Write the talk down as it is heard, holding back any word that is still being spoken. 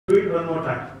it one more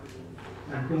time.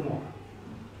 And two more.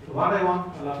 So what I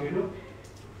want all of you to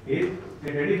is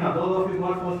get ready now. Those of you who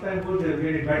got first time good, they'll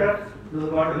get it better. Those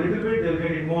who got a little bit, they'll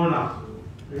get it more now.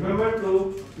 Remember to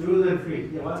use and feel.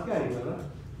 ये बात क्या है बोला?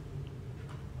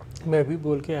 मैं अभी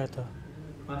बोल के आया था.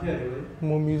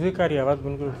 वो म्यूजिक आ रही आवाज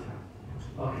बंद करो.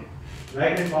 Okay.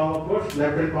 Right hand palm upwards,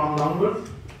 left hand palm downwards.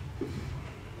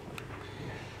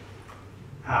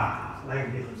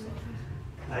 Like this.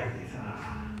 Like this.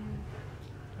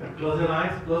 Close your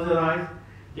eyes. Close your eyes.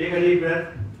 Take a deep breath.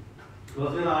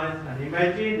 Close your eyes and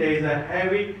imagine there is a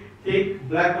heavy, thick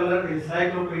black color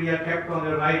encyclopedia kept on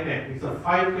your right hand. It's a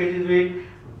 5 kg weight,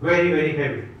 very, very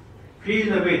heavy.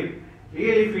 Feel the weight.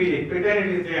 Really feel it. Pretend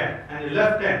it is there. And your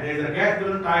left hand, there is a gas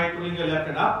balloon tied, pulling your left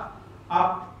hand up,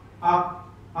 up, up,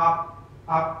 up,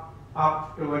 up,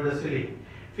 up toward the ceiling.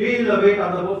 Feel the weight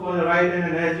of the book on your right hand,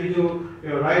 and as you do,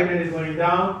 your right hand is going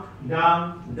down,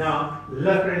 down, down.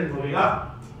 Left hand is moving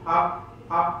up, up,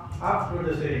 up, up toward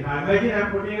the ceiling. Now imagine I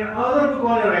am putting another book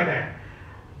on your right hand.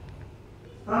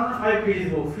 Another 5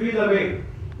 kg book. Feel the weight.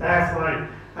 That's right.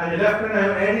 And your left hand, I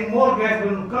am adding more gas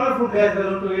balloon, colorful gas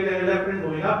balloon to it, and your left hand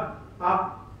going up, up,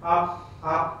 up,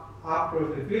 up, up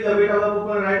toward the ceiling. Feel the weight of the book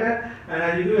on your right hand, and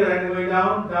as you do, your right hand going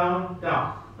down, down,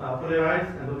 down. Now open your eyes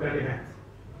and look at your hands.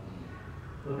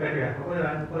 Look at your hands. Open your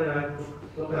eyes, open your eyes.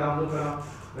 Look around, look around.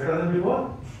 Better than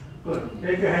before? Good.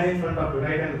 Take your hand in front of you,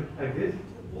 right hand like this.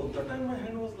 All the time my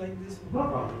hand was like this. No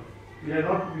problem. You are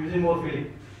not using more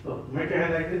feeling. So make your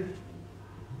hand like this.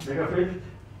 Make a fist.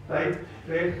 Tight,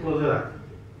 straight, close your eyes.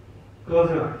 Close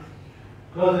your eyes.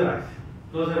 Close your eyes.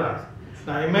 Close your eyes.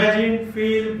 Now imagine,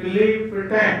 feel, believe,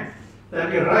 pretend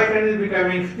that your right hand is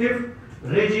becoming stiff,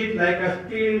 rigid like a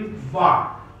steel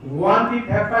bar. Want it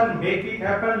happen, make it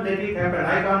happen, let it happen.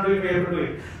 I can't do it, you have to do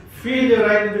it. Feel your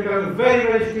right hand becoming very,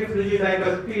 very stiff, rigid like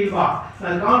a steel bar.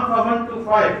 Now count from 1 to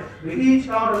 5. With each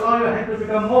count, allow your hand to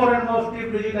become more and more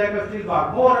stiff, rigid like a steel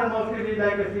bar. More and more stiff, rigid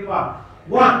like a steel bar.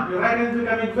 1. Your right hand is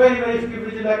becoming very, very stiff,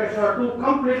 rigid like a short. 2.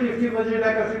 Completely stiff, rigid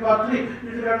like a steel bar. 3. It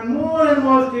is becoming more and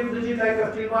more stiff, rigid like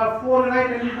a steel bar. 4. Right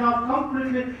hand is now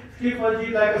completely stiff,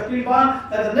 rigid like a steel bar.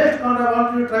 As the next count, I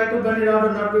want you to try to bend it out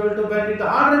and not be able to bend it. The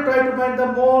harder you try to bend,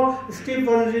 the more stiff,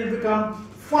 rigid it becomes.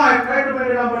 5. Try to bend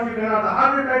it down, but you cannot. The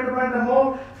harder you try to bend, the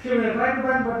more stiff you try to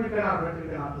bend, but you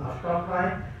cannot. Now stop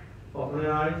trying. Open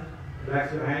your eyes.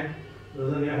 Relax your hand.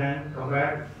 Loosen your hand. Come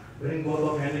back. Bring both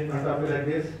of hands in front of you like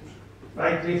this.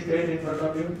 Right three straight in front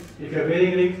of you. If you are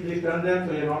wearing rings, please turn them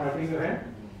so you are not hurting your hand.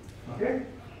 Okay?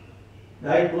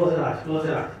 Right, close your eyes, close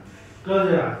your eyes. Close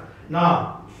your eyes.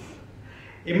 Now,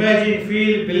 imagine,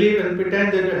 feel, believe and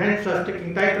pretend that your hands are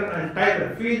sticking tighter and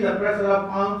tighter. Feel the pressure of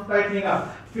palms tightening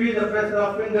up. Feel the pressure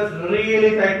of fingers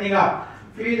really tightening up.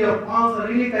 Feel your palms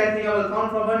really tightening up. I'll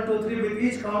count from 1 to 3. With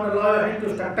each count, allow your hand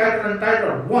to start tighter and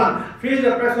tighter. 1. Feel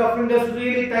the pressure of fingers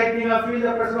really tightening up. Feel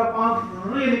the pressure of palms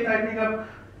really tightening up.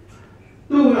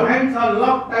 2. Your hands are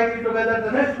locked tightly together.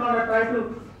 The next count, try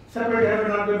to separate your hand,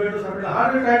 not be able to separate. The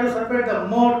harder you try to separate, the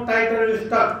more tighter you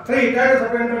stuck. 3. Try to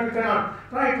separate, but you cannot.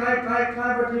 Try,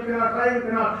 but you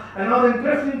cannot. And now the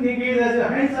interesting thing is, as your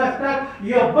hands are stuck,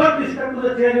 your butt is stuck to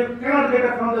the chair. You cannot get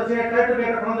up from the chair. Try to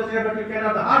get up from the chair, but you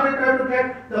cannot. The harder you try to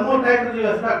get, the more tighter you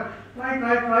are stuck. Try. When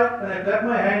I clap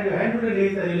my hand, your hand will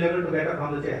release and you'll be able to get up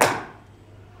from the chair.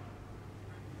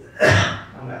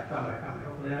 Come back.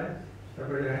 Open your eyes.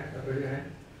 Separate your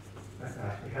hand.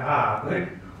 Fantastic.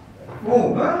 Good.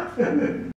 Move, huh?